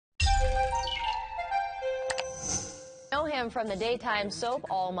him from the daytime soap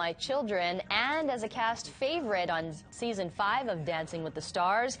All My Children and as a cast favorite on season 5 of Dancing with the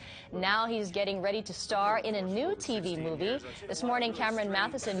Stars. Now he's getting ready to star in a new TV movie. This morning, Cameron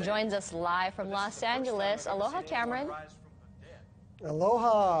Mathison joins us live from Los Angeles. Aloha, Cameron.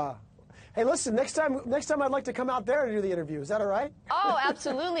 Aloha. Hey, listen, next time I'd like to come out there to do the interview. Is that all right? Oh,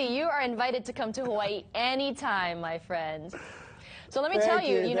 absolutely. You are invited to come to Hawaii anytime, my friend. So let me tell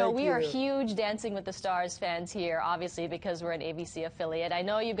you, we are huge Dancing with the Stars fans here, obviously, because we're an ABC affiliate. I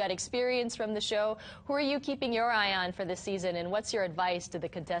know you've got experience from the show. Who are you keeping your eye on for this season, and what's your advice to the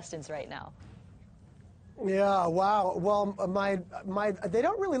contestants right now? Yeah, wow. Well, they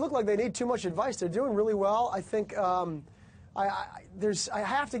don't really look like they need too much advice. They're doing really well. I think I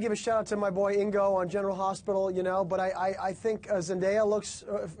have to give a shout out to my boy Ingo on General Hospital, but I think Zendaya looks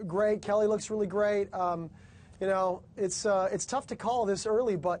great. Kelly looks really great. It's tough to call this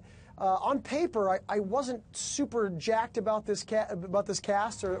early, but on paper, I wasn't super jacked about this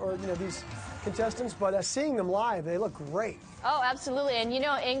cast or these contestants, but seeing them live, they look great. Oh, absolutely. And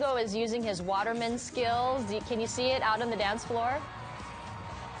Ingo is using his waterman skills. Can you see it out on the dance floor?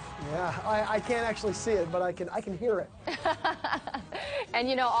 Yeah, I can't actually see it, but I can hear it.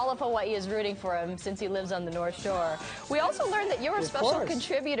 And all of Hawaii is rooting for him since he lives on the North Shore. We also learned that you're a special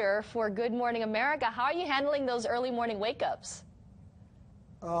contributor for Good Morning America. How are you handling those early morning wake-ups?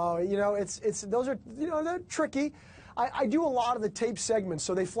 Oh, those are they're tricky. I do a lot of the tape segments,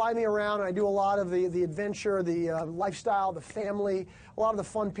 so they fly me around. And I do a lot of the adventure, the lifestyle, the family, a lot of the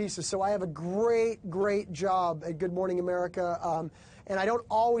fun pieces. So I have a great job at Good Morning America. And I don't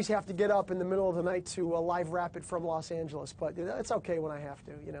always have to get up in the middle of the night to live wrap it from Los Angeles, but it's okay when I have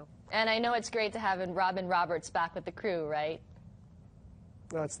to, And I know it's great to have Robin Roberts back with the crew, right?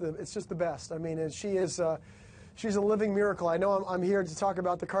 It's just the best. I mean, she's a living miracle. I know I'm here to talk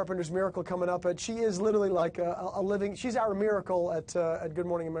about the Carpenter's Miracle coming up, but she is literally like a living. She's our miracle at Good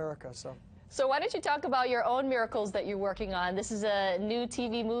Morning America. So why don't you talk about your own miracles that you're working on? This is a new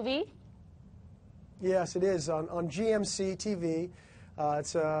TV movie. Yes, it is on GMC TV.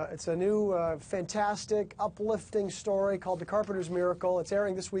 It's a new, fantastic, uplifting story called The Carpenter's Miracle. It's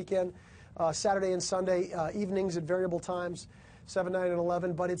airing this weekend, Saturday and Sunday evenings at variable times, 7, 9, and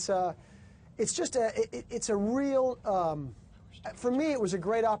 11. But it's a real. For me, it was a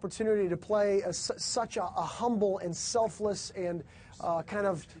great opportunity to play such a humble and selfless and kind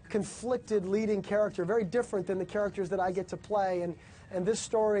of conflicted leading character, very different than the characters that I get to play. And this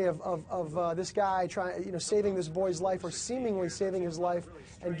story of this guy saving this boy's life, or seemingly saving his life,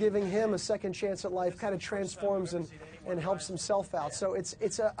 and giving him a second chance at life, kind of transforms and helps himself out. So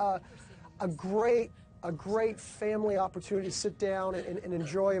it's a great family opportunity to sit down and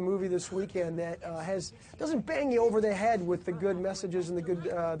enjoy a movie this weekend that doesn't bang you over the head with the good messages and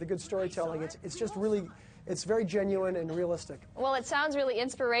the good storytelling. It's just really. It's very genuine and realistic. Well, it sounds really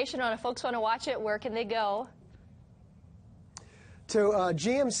inspirational. And if folks want to watch it, where can they go? To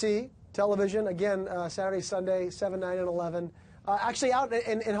GMC television, again, Saturday, Sunday, 7, 9, and 11. Actually, out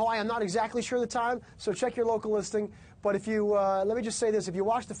in Hawaii, I'm not exactly sure the time, so check your local listing. But if you, let me just say this, if you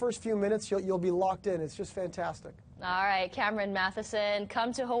watch the first few minutes, you'll be locked in. It's just fantastic. All right, Cameron Mathison,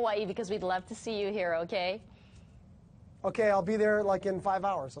 come to Hawaii because we'd love to see you here, okay? Okay, I'll be there like in 5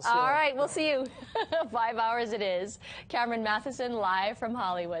 hours. All right, we'll see you. 5 hours it is. Cameron Mathison, live from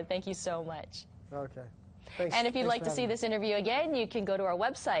Hollywood. Thank you so much. Okay. Thanks. And if you'd like to see this interview again, you can go to our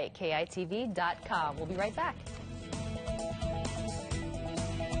website, kitv.com. We'll be right back.